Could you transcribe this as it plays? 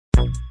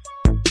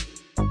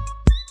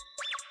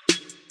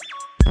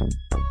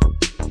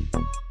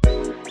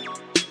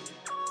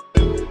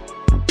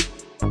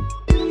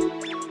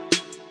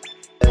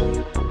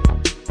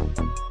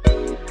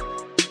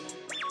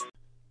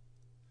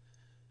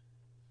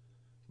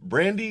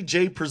Brandy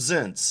J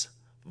presents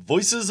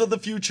Voices of the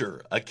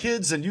Future, a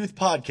kids and youth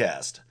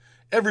podcast.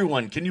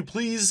 Everyone, can you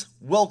please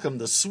welcome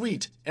the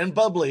sweet and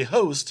bubbly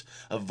host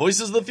of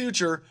Voices of the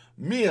Future,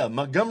 Mia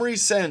Montgomery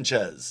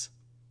Sanchez.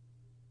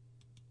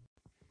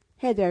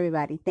 Hey there,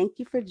 everybody. Thank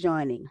you for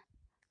joining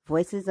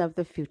Voices of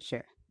the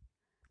Future.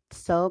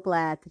 So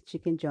glad that you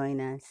can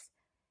join us.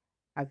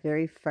 Our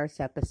very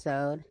first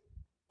episode,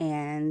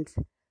 and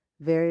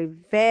very,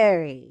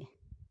 very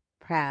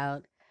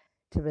proud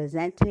to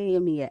present to you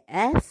Mia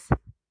S.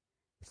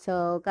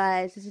 So,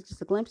 guys, this is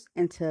just a glimpse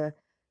into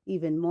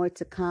even more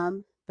to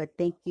come. But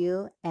thank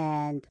you,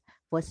 and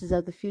Voices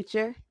of the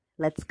Future,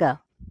 let's go.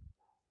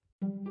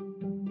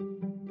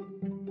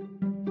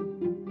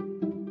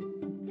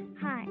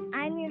 Hi,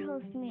 I'm your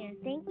host, Mia.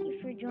 Thank you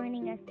for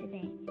joining us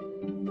today.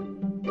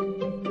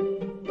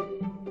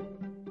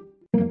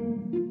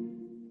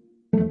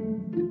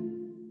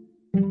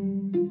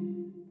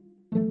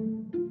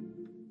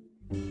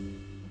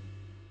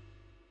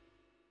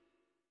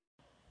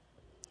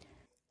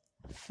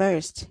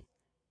 First,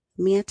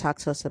 Mia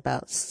talks to us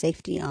about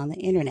safety on the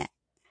internet.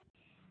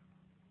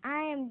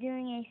 I am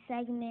doing a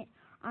segment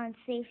on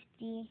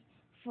safety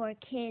for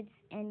kids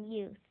and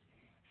youth.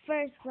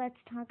 First, let's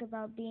talk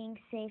about being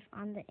safe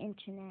on the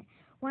internet.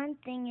 One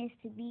thing is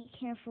to be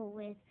careful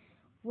with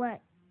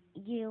what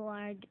you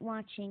are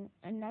watching.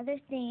 Another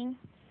thing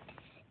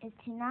is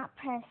to not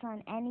press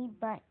on any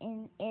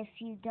button if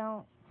you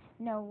don't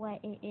know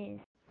what it is.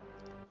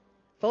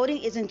 Voting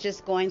isn't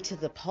just going to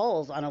the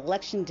polls on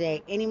election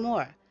day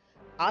anymore.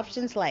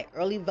 Options like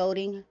early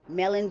voting,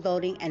 mail-in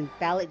voting, and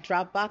ballot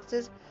drop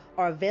boxes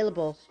are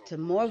available to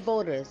more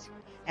voters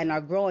and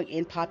are growing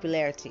in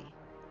popularity.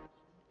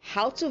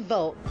 How to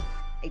Vote,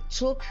 a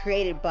tool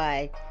created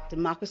by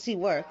Democracy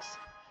Works,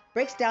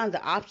 breaks down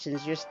the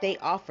options your state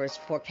offers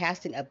for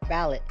casting a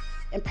ballot,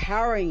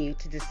 empowering you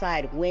to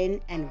decide when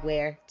and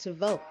where to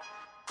vote.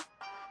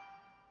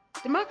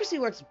 Democracy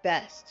works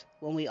best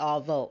when we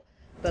all vote,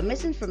 but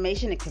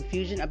misinformation and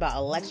confusion about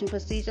election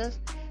procedures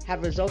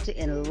have resulted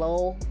in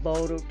low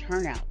voter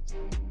turnout.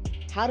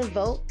 How to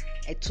Vote,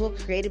 a tool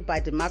created by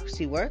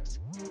Democracy Works,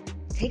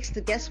 takes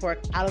the guesswork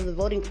out of the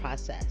voting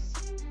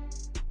process.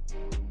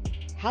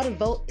 How to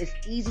Vote is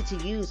easy to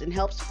use and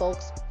helps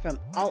folks from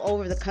all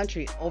over the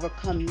country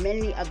overcome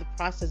many of the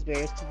process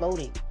barriers to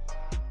voting.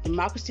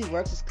 Democracy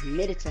Works is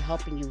committed to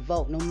helping you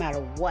vote no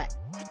matter what.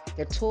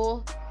 Their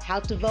tool,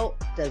 How to Vote,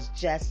 does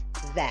just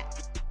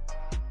that.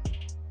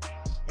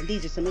 And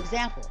these are some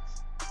examples.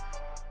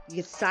 You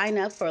can sign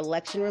up for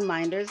election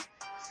reminders,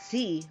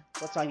 see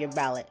what's on your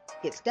ballot,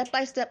 get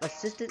step-by-step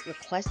assistance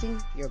requesting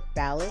your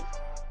ballot,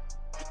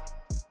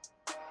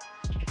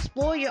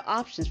 explore your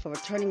options for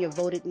returning your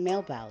voted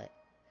mail ballot,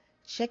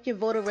 check your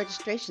voter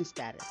registration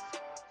status,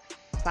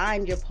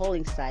 find your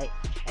polling site,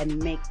 and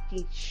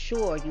making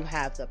sure you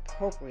have the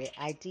appropriate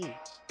ID.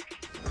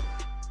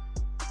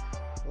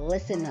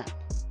 Listen up.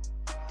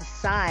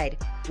 Decide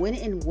when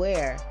and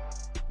where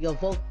you'll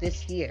vote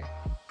this year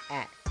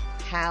at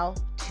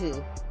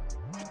how-to.vote.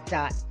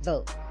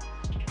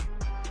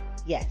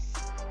 Yes,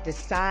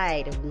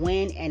 decide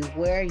when and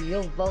where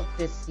you'll vote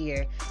this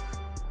year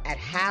at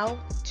how-to.vote.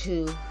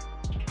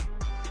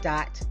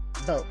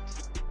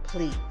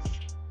 Please,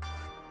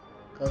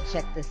 go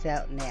check this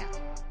out now.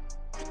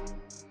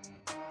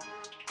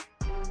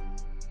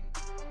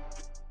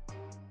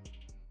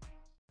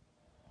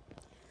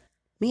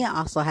 Mia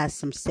also has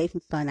some safe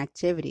and fun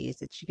activities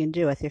that you can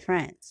do with your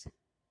friends.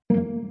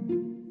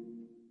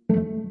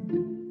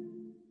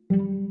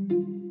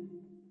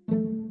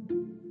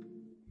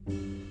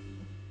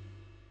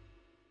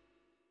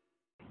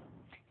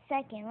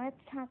 Second, let's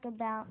talk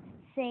about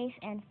safe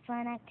and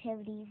fun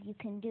activities you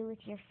can do with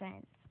your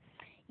friends.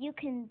 You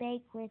can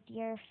bake with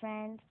your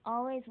friends,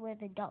 always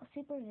with adult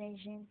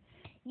supervision.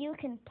 You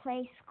can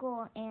play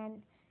school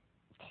and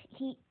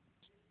teach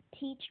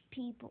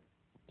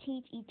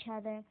each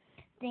other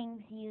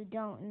things you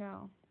don't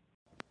know.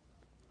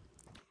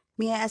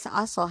 Mia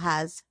also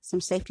has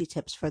some safety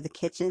tips for the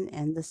kitchen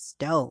and the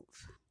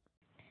stove.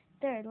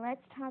 Third,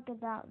 let's talk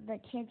about the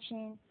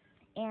kitchen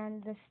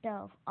and the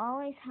stove.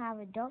 Always have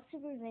adult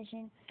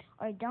supervision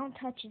or don't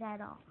touch it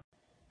at all.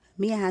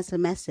 Mia has a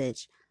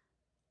message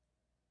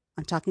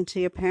on talking to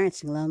your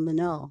parents and letting them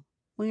know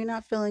when you're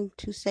not feeling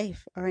too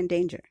safe or in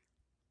danger.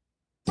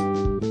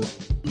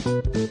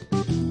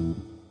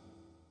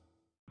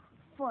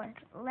 Fourth,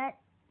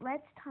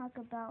 let's talk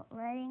about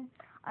letting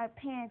our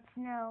parents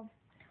know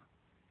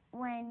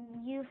when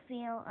you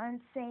feel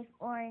unsafe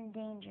or in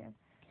danger.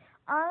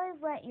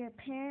 Always let your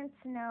parents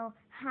know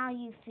how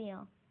you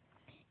feel.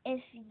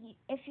 If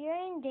you're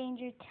in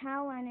danger,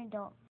 tell an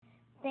adult.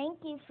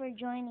 Thank you for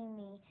joining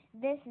me.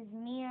 This is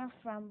Mia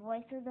from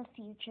Voice of the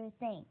Future.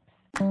 Thanks.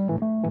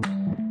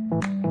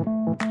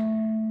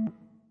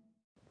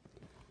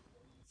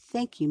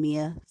 Thank you,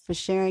 Mia, for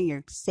sharing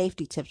your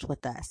safety tips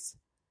with us.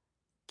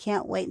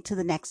 Can't wait until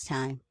the next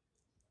time.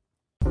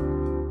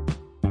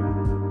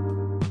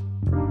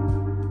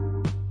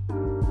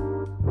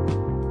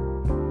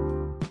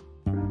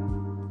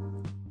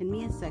 And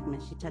Mia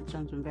segment, she touched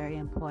on some very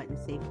important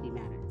safety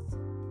matters,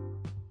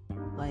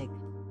 like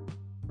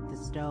the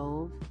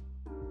stove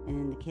and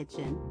in the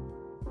kitchen.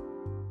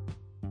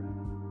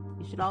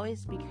 You should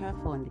always be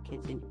careful in the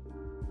kitchen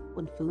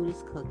when food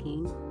is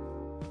cooking.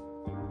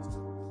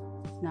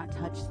 Not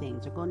touch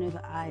things or go near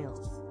the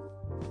aisles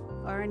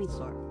or any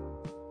sort,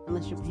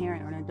 unless your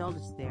parent or an adult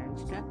is there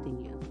instructing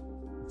you.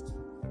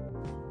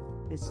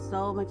 There's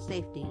so much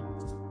safety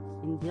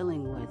in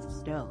dealing with a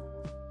stove.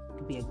 It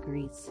could be a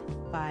grease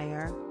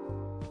fire,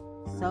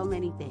 so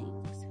many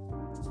things.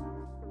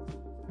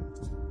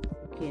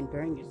 You can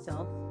burn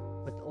yourself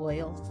with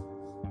oil.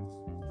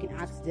 You can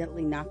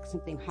accidentally knock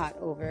something hot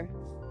over.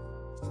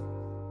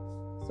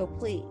 So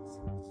please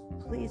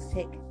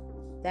take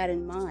that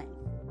in mind.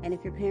 And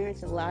if your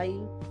parents allow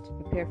you to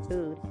prepare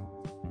food,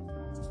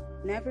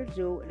 never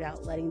do it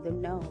without letting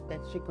them know that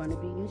you're going to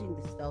be using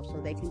the stove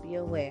so they can be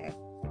aware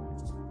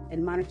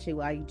and monitor you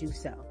while you do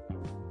so.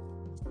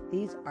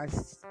 These are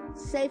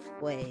safe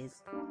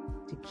ways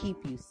to keep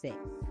you safe.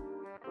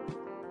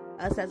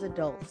 Us as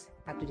adults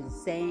have to do the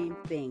same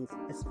things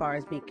as far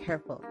as being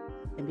careful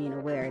and being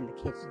aware in the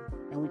kitchen.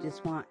 And we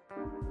just want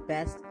the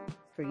best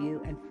for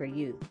you and for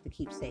you to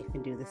keep safe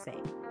and do the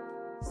same.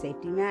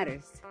 Safety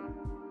matters.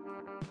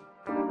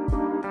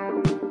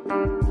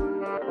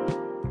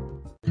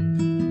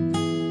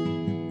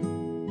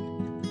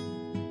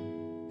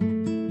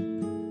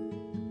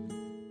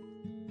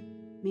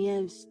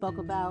 Mia spoke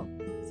about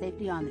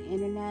safety on the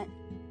internet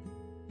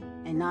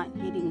and not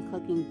hitting and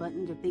clicking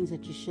buttons or things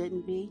that you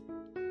shouldn't be.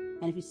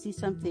 And if you see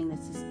something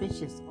that's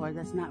suspicious or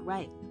that's not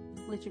right,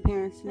 let your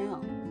parents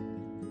know.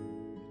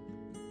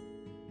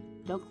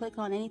 Don't click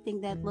on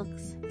anything that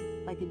looks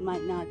like it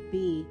might not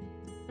be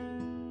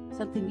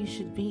something you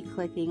should be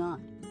clicking on.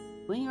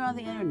 When you're on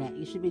the internet,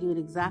 you should be doing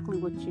exactly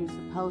what you're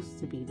supposed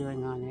to be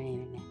doing on the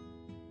internet.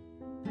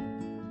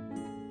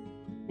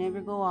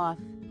 Never go off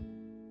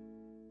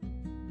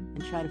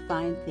and try to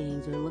find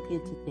things or look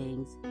into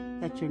things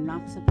that you're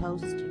not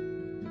supposed to.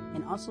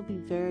 And also be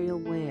very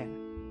aware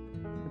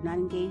of not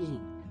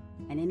engaging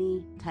in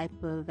any type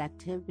of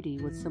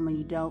activity with someone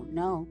you don't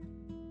know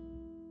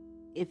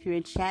if you're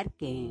in chat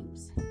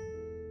games.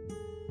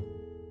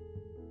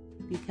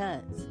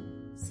 Because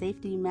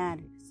safety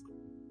matters.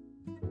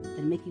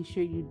 And making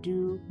sure you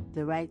do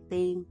the right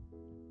thing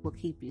will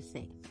keep you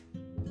safe.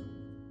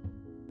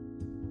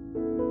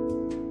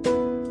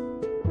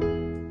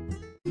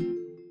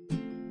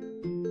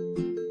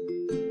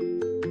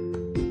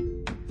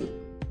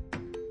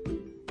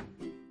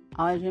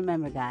 Always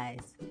remember,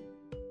 guys,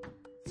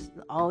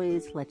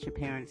 always let your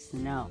parents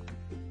know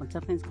when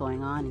something's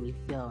going on and you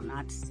feel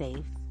not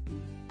safe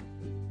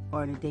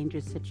or in a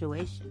dangerous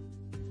situation.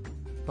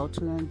 Go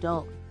to an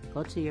adult,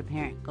 go to your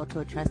parent, go to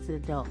a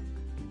trusted adult.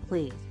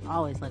 Please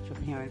always let your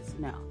parents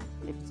know.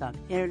 If it's on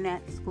the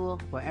internet,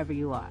 school, wherever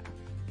you are.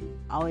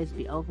 Always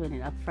be open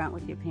and upfront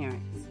with your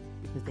parents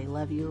because they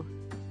love you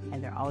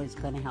and they're always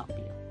going to help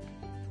you.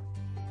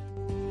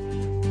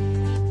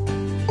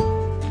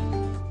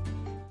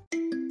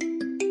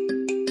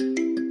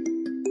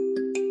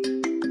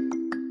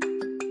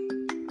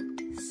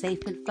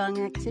 Safe and fun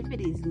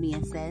activities,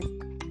 Mia says.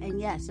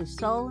 And yes, there's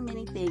so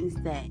many things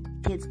that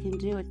kids can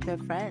do with their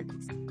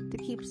friends to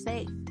keep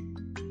safe.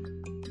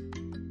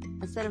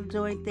 Instead of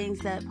doing things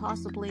that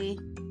possibly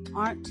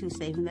aren't too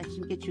safe and that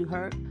can get you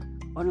hurt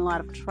or in a lot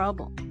of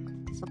trouble.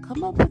 So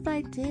come up with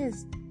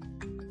ideas,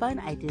 fun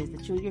ideas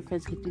that you and your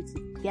friends can do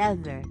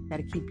together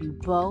that'll keep you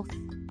both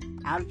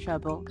out of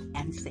trouble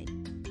and safe.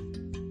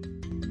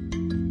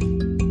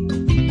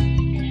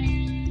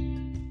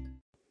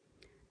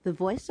 The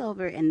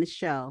voiceover in the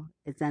show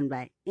is done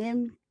by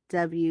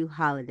M.W.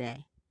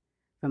 Holiday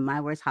from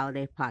My Worst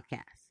Holiday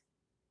podcast.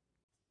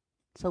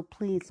 So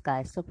please,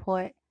 guys,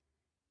 support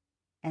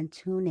and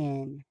tune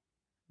in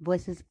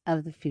Voices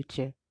of the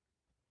Future